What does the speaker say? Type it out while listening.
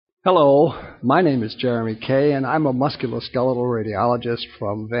Hello, my name is Jeremy Kay, and I'm a musculoskeletal radiologist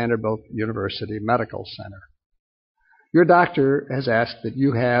from Vanderbilt University Medical Center. Your doctor has asked that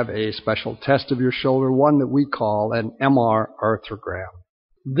you have a special test of your shoulder, one that we call an MR arthrogram.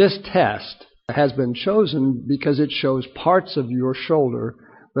 This test has been chosen because it shows parts of your shoulder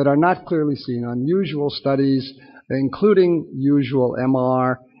that are not clearly seen on usual studies, including usual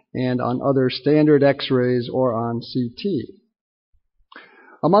MR and on other standard X-rays or on CT.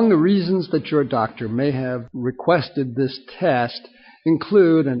 Among the reasons that your doctor may have requested this test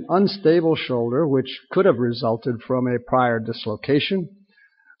include an unstable shoulder, which could have resulted from a prior dislocation,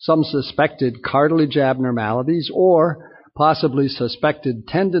 some suspected cartilage abnormalities, or possibly suspected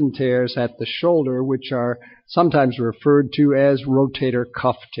tendon tears at the shoulder, which are sometimes referred to as rotator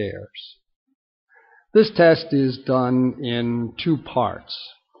cuff tears. This test is done in two parts.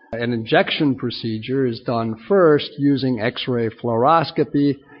 An injection procedure is done first using X-ray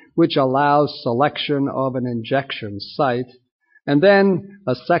fluoroscopy, which allows selection of an injection site, and then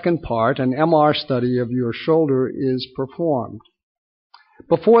a second part, an MR study of your shoulder, is performed.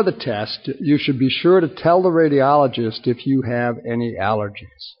 Before the test, you should be sure to tell the radiologist if you have any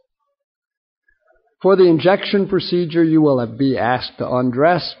allergies. For the injection procedure, you will be asked to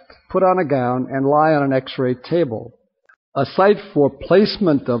undress, put on a gown, and lie on an X-ray table. A site for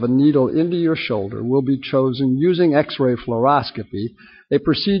placement of a needle into your shoulder will be chosen using X-ray fluoroscopy, a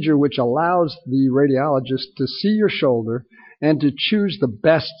procedure which allows the radiologist to see your shoulder and to choose the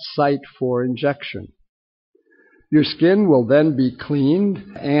best site for injection. Your skin will then be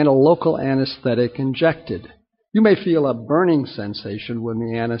cleaned and a local anesthetic injected. You may feel a burning sensation when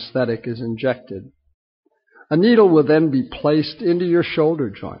the anesthetic is injected. A needle will then be placed into your shoulder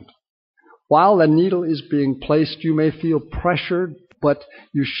joint. While the needle is being placed, you may feel pressure, but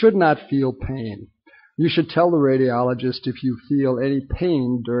you should not feel pain. You should tell the radiologist if you feel any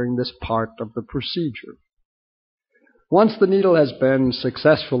pain during this part of the procedure. Once the needle has been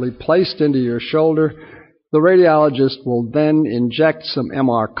successfully placed into your shoulder, the radiologist will then inject some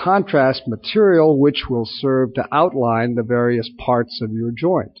MR contrast material which will serve to outline the various parts of your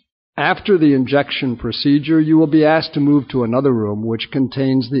joint. After the injection procedure, you will be asked to move to another room which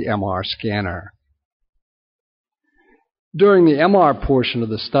contains the MR scanner. During the MR portion of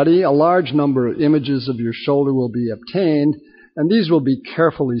the study, a large number of images of your shoulder will be obtained, and these will be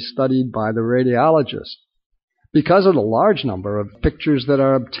carefully studied by the radiologist. Because of the large number of pictures that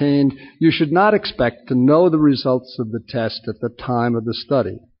are obtained, you should not expect to know the results of the test at the time of the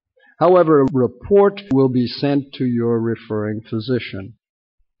study. However, a report will be sent to your referring physician.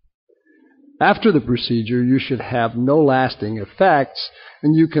 After the procedure, you should have no lasting effects,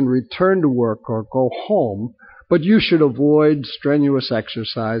 and you can return to work or go home, but you should avoid strenuous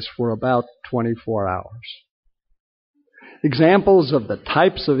exercise for about 24 hours. Examples of the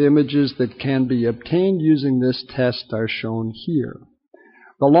types of images that can be obtained using this test are shown here.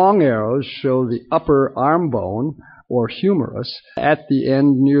 The long arrows show the upper arm bone, or humerus, at the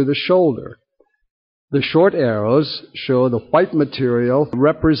end near the shoulder. The short arrows show the white material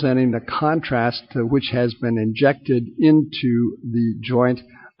representing the contrast which has been injected into the joint,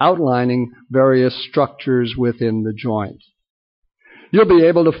 outlining various structures within the joint. You'll be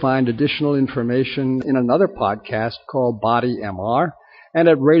able to find additional information in another podcast called Body MR and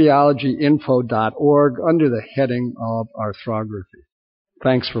at radiologyinfo.org under the heading of Arthrography.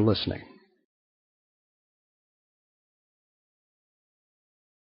 Thanks for listening.